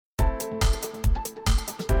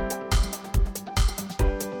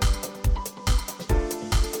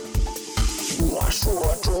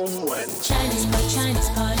说中文。 Chinese pot, Chinese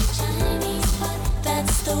pot, Chinese pot.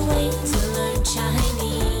 That's the way to learn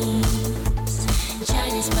Chinese.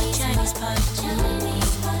 Chinese pot, Chinese pot,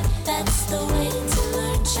 Chinese pot. That's the way to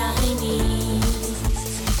learn Chinese.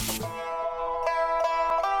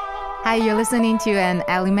 Hi, you're listening to an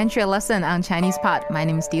elementary lesson on Chinese Pot. My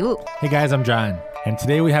name is Dilu. Hey guys, I'm John. And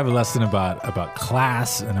today we have a lesson about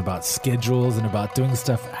class and about schedules and about doing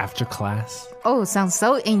stuff after class. Oh, sounds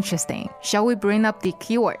so interesting. Shall we bring up the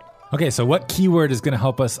keyword? Okay, so what keyword is going to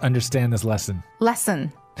help us understand this lesson?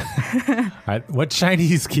 Lesson. All right, what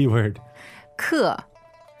Chinese keyword? 课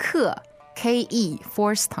K-E,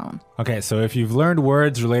 fourth tone. Okay, so if you've learned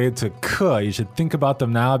words related to 课, you should think about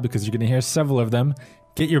them now because you're going to hear several of them.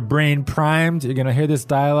 Get your brain primed. You're going to hear this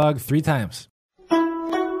dialogue 3 times.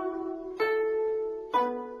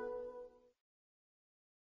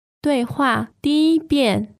 对话第一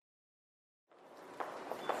遍，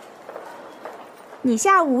你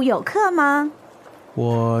下午有课吗？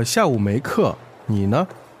我下午没课，你呢？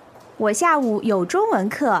我下午有中文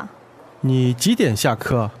课你几点下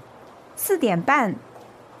课？ ，4点半。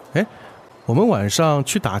哎，我们晚上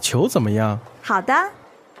去打球怎么样？好的。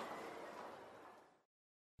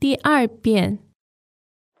第二遍，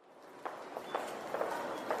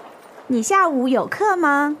你下午有课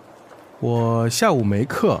吗？我下午没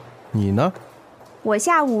课，你呢？我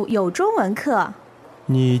下午有中文课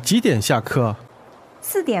你几点下课？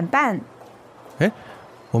 ，4点半。哎，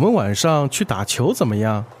我们晚上去打球怎么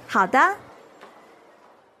样？好的。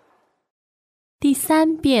第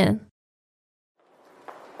三遍，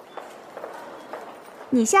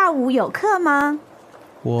你下午有课吗？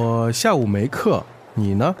我下午没课，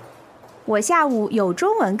你呢？我下午有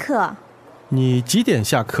中文课你几点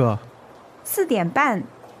下课？ ，4点半。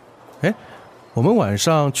哎，我们晚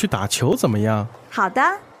上去打球怎么样？好的。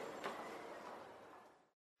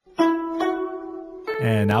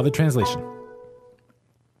 And now the translation.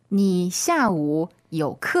 你下午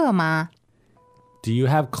有课吗？ Do you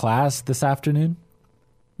have class this afternoon?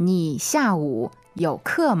 你下午有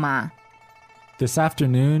课吗？ This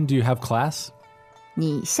afternoon, do you have class?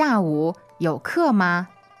 你下午有课吗？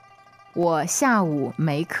我下午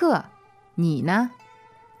没课，你呢？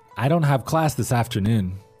 I don't have class this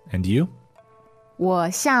afternoon. And you? 我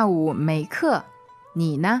下午没课，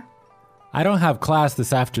你呢？ I don't have class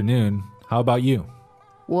this afternoon. How about you?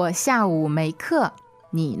 我下午没课，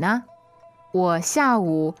你呢？我下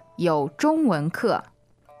午有中文课，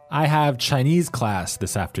 I have Chinese class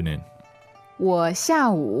this afternoon. 我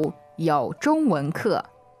下午有中文课，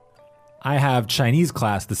 I have Chinese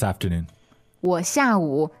class this afternoon. 我下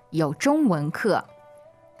午有中文课。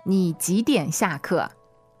你几点下课？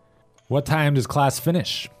 What time does class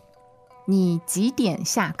finish? 你几点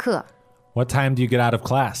下课？ What time do you get out of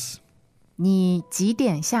class? 你几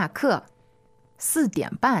点下课？4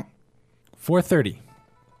点半。 4:30.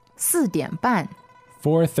 4点半。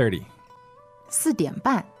 4:30. 4点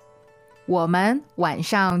半。我们晚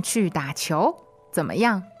上去打球，怎么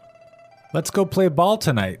样？ Let's go play ball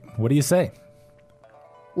tonight. What do you say?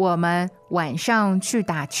 我们晚上去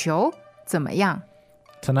打球，怎么样？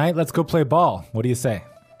 Tonight, let's go play ball. What do you say?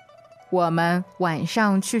 我们晚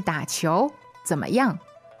上去打球，怎么样？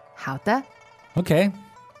好的， Okay,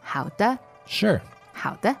 好的， sure.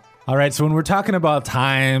 好的。 All right, so when we're talking about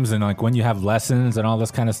times and like when you have lessons and all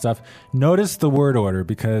this kind of stuff, notice the word order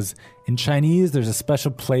because in Chinese, there's a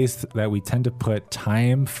special place that we tend to put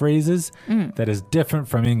time phrases that is different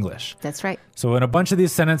from English. That's right. So in a bunch of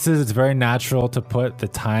these sentences, it's very natural to put the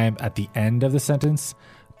time at the end of the sentence,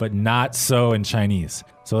 but not so in Chinese.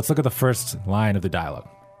 So let's look at the first line of the dialogue.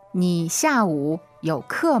 你下午有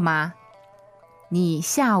课吗？你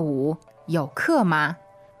下午有课吗？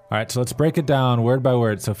 All right, so let's break it down word by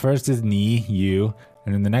word. So first is ni, you,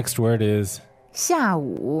 and then the next word is 下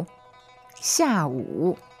午，下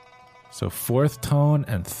午。 so fourth tone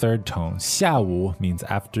and third tone. 下午 means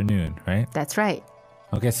afternoon, right? That's right.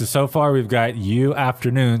 Okay, so far we've got you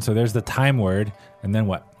afternoon, so there's the time word, and then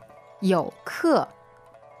what? 有课，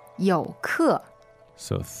有课。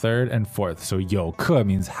 So third and fourth. So 有课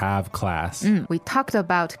means have class. We talked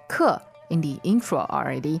about 课 in the intro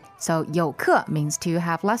already. So 有课 means to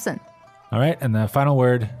have lesson. All right, and the final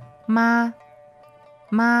word, 吗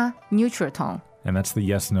，neutral tone. and that's the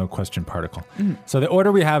yes, no question particle. So the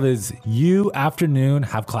order we have is you afternoon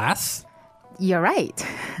have class. You're right.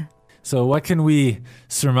 So what can we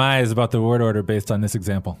surmise about the word order based on this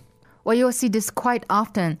example? Well, you'll see this quite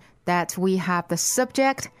often that we have the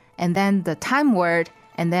subject and then the time word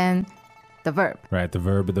and then the verb. Right, the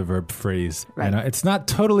verb phrase. Right. And it's not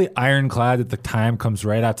totally ironclad that the time comes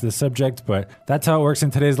right after the subject, but that's how it works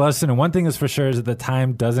in today's lesson. And one thing is for sure is that the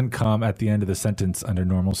time doesn't come at the end of the sentence under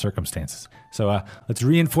normal circumstances. So let's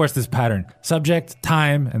reinforce this pattern. Subject,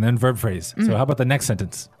 time, and then verb phrase. So how about the next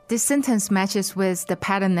sentence? This sentence matches with the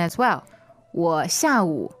pattern as well. 我下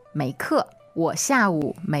午没课. 我下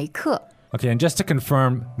午没课. Okay, and just to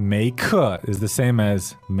confirm, 没课 is the same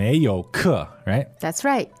as 没有课, right? That's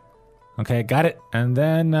right. Okay, got it. And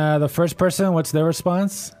then the first person, what's their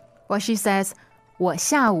response? Well, she says, 我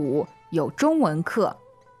下午有中文课.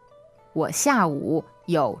 我下午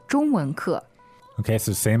有中文课. Okay,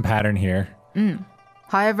 so same pattern here.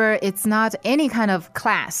 However, it's not any kind of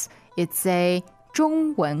class. It's a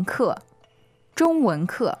中文课. 中文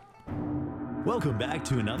课. Welcome back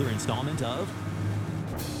to another installment of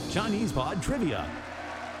Chinese Pod Trivia.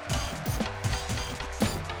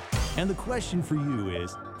 And the question for you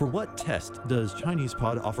is, for what test does Chinese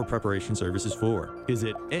Pod offer preparation services for? Is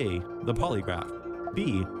it A, the polygraph,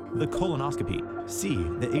 B, the colonoscopy, C,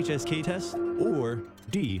 the HSK test, or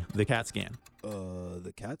D, the CAT scan?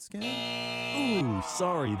 The CAT scan? Ooh,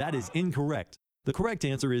 sorry, that is incorrect. The correct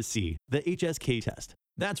answer is C, the HSK test.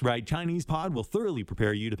 That's right, Chinese Pod will thoroughly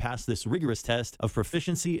prepare you to pass this rigorous test of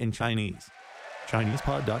proficiency in Chinese.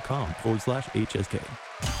 ChinesePod.com/HSK.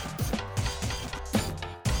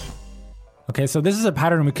 Okay, so this is a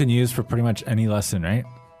pattern we can use for pretty much any lesson, right?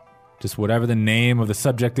 Just whatever the name of the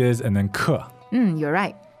subject is, and then 课. You're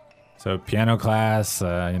right. So piano class,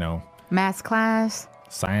 Math class.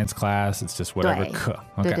 science class, it's just whatever 对. 课.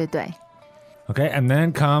 对 Okay. 对对. Okay, and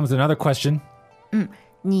then comes another question.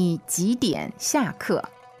 你几点下课?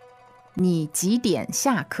 你几点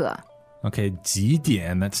下課? Okay, 几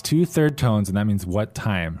点, that's 2 third tones, and that means what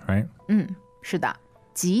time, right? 是的.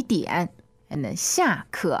 几点 and then 下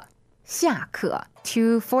課. 下課.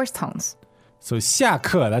 2 fourth tones. So 下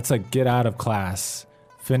課, that's like get out of class,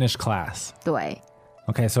 finish class. 对.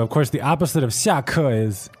 Okay, so of course the opposite of 下課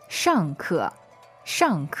is, 上課.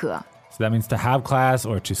 上課. so that means to have class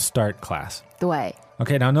or to start class. 对.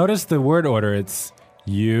 Okay, now notice the word order. It's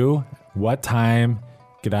you, what time,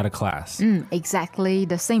 get out of class. Exactly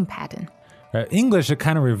the same pattern. English, it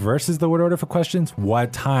kind of reverses the word order for questions.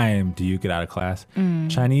 What time do you get out of class?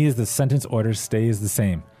 Chinese, the sentence order stays the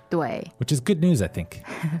same, 对. which is good news, I think.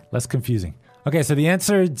 Less confusing. Okay, so the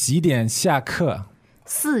answer, 几点下課?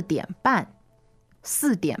 4點半.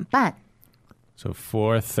 4點半. So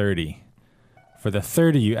 4:30. For the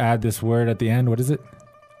 30, you add this word at the end. What is it?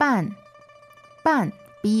 半. 半.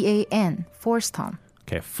 B-A-N. Fourth tone.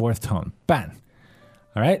 Okay, fourth tone. 半.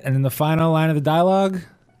 All right, and then the final line of the dialogue.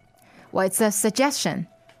 Well, it's a suggestion.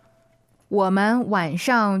 我们晚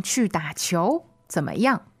上去打球怎么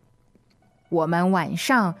样? 我们晚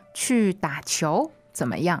上去打球怎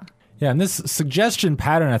么样? Yeah, and this suggestion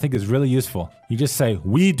pattern I think is really useful. You just say,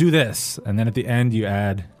 we do this, and then at the end you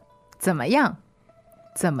add, 怎么样?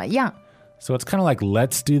 怎么样? so it's kind of like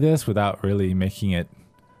let's do this without really making it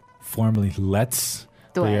formally let's.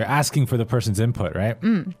 But 对. you're asking for the person's input, right?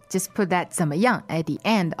 Just put that 怎么样 at the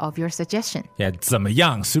end of your suggestion. Yeah, 怎么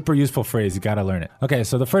样, super useful phrase. You got to learn it. Okay,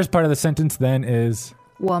 so the first part of the sentence then is,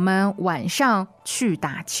 我们晚上去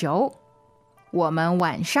打球. 我们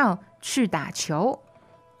晚上去打球.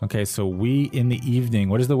 okay, so we in the evening.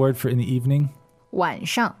 What is the word for in the evening? 晚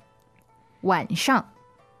上. 晚上.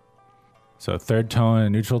 So third tone and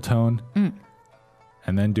neutral tone.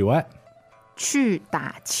 And then do what? 去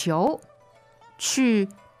打球. 去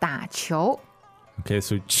打球. Okay,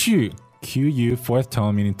 so 去, Q-U, fourth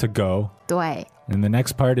tone, meaning to go. 对. And the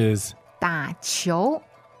next part is, 打球.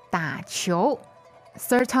 打球.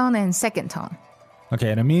 Third tone and second tone. okay,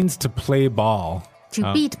 and it means to play ball.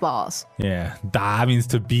 To beat balls. Yeah, 打 means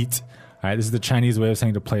to beat. All right, this is the Chinese way of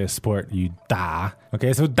saying to play a sport. You 打.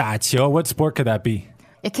 Okay, so 打球, what sport could that be?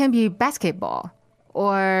 It can be basketball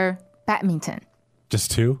or badminton.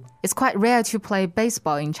 Just 2? It's quite rare to play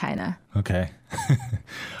baseball in China. Okay.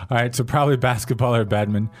 All right, so probably basketball or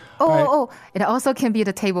badminton. It also can be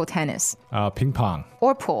the table tennis Ping pong.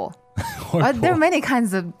 or pool. Or There are pool. many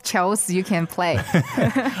kinds of shows you can play.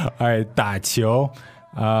 All right, 打球.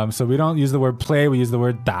 So we don't use the word play, we use the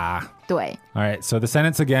word 打. 对. All right, so the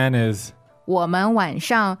sentence again is, 我们晚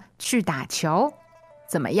上去打球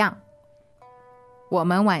怎么样? 我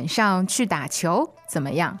们晚上去打球怎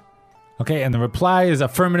么样? okay, and the reply is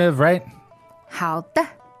affirmative, right? 好的,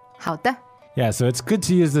好的. Yeah, so it's good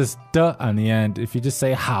to use this "de" on the end. If you just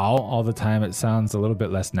say 好 all the time, it sounds a little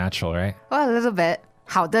bit less natural, right? Well, a little bit.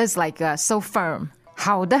 好的 is like so firm.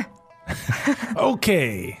 好的.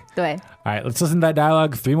 Okay. 对. All right, let's listen to that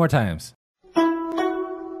dialogue 3 more times.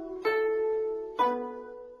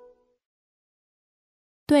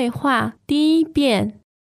 对话第一遍。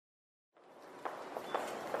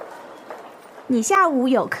你下午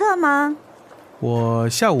有课吗？我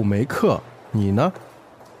下午没课，你呢？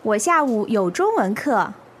我下午有中文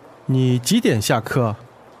课你几点下课？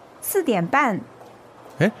 ，4点半。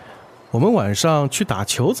哎，我们晚上去打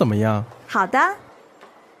球怎么样？好的。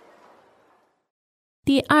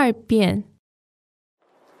第二遍。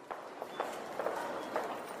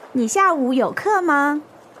你下午有课吗？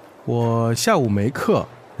我下午没课，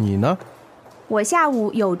你呢？我下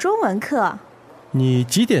午有中文课你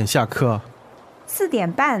几点下课？ ，4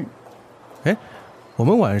点半。哎，我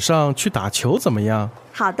们晚上去打球怎么样？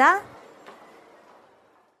好的。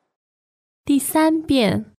第三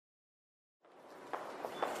遍。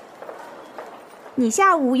你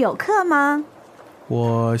下午有课吗？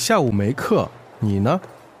我下午没课，你呢？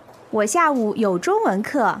我下午有中文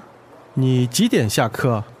课你几点下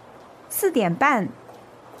课？ ，4点半。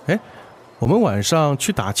哎，我们晚上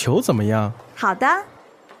去打球怎么样？好的。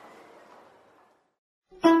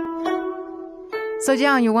 So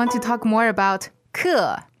John, you want to talk more about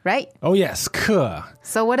课, right? Oh, yes, 课.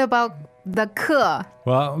 So what about the 课?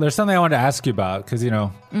 Well, there's something I wanted to ask you about because,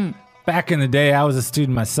 back in the day, I was a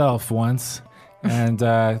student myself once, and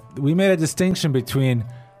we made a distinction between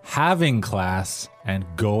having class and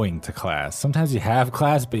going to class. Sometimes you have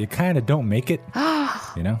class, but you kind of don't make it,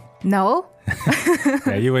 No?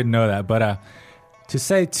 Yeah, you wouldn't know that. But to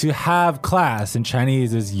say to have class in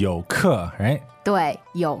Chinese is 有课, right? 对，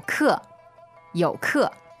有课，有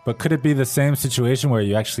课。 But could it be the same situation where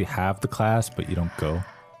you actually have the class, but you don't go?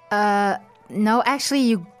 No, actually,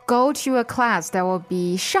 you go to a class that will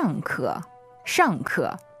be 上课，上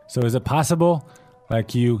课。 So is it possible,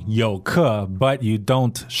 like you 有课, but you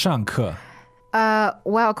don't 上课?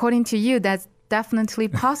 Well, according to you, that's definitely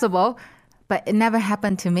possible, but it never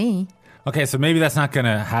happened to me. Okay, so maybe that's not going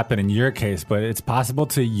to happen in your case, but it's possible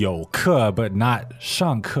to 有课 but not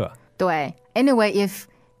上课. 对 Anyway, if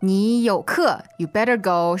你有课, you better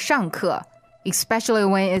go 上课, especially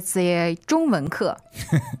when it's a 中文课.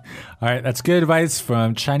 All right, that's good advice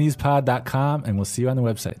from ChinesePod.com, and we'll see you on the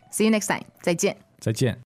website. See you next time. 再见. 再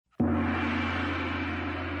见.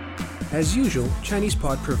 As usual,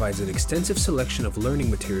 ChinesePod provides an extensive selection of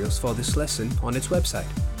learning materials for this lesson on its website,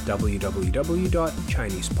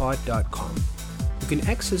 www.chinesepod.com. You can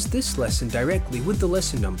access this lesson directly with the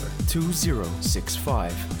lesson number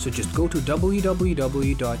 2065. So just go to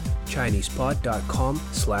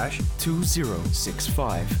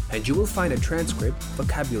www.chinesepod.com/2065 and you will find a transcript,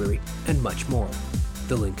 vocabulary, and much more.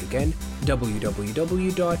 The link again,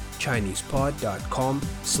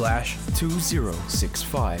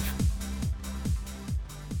 www.chinesepod.com/2065.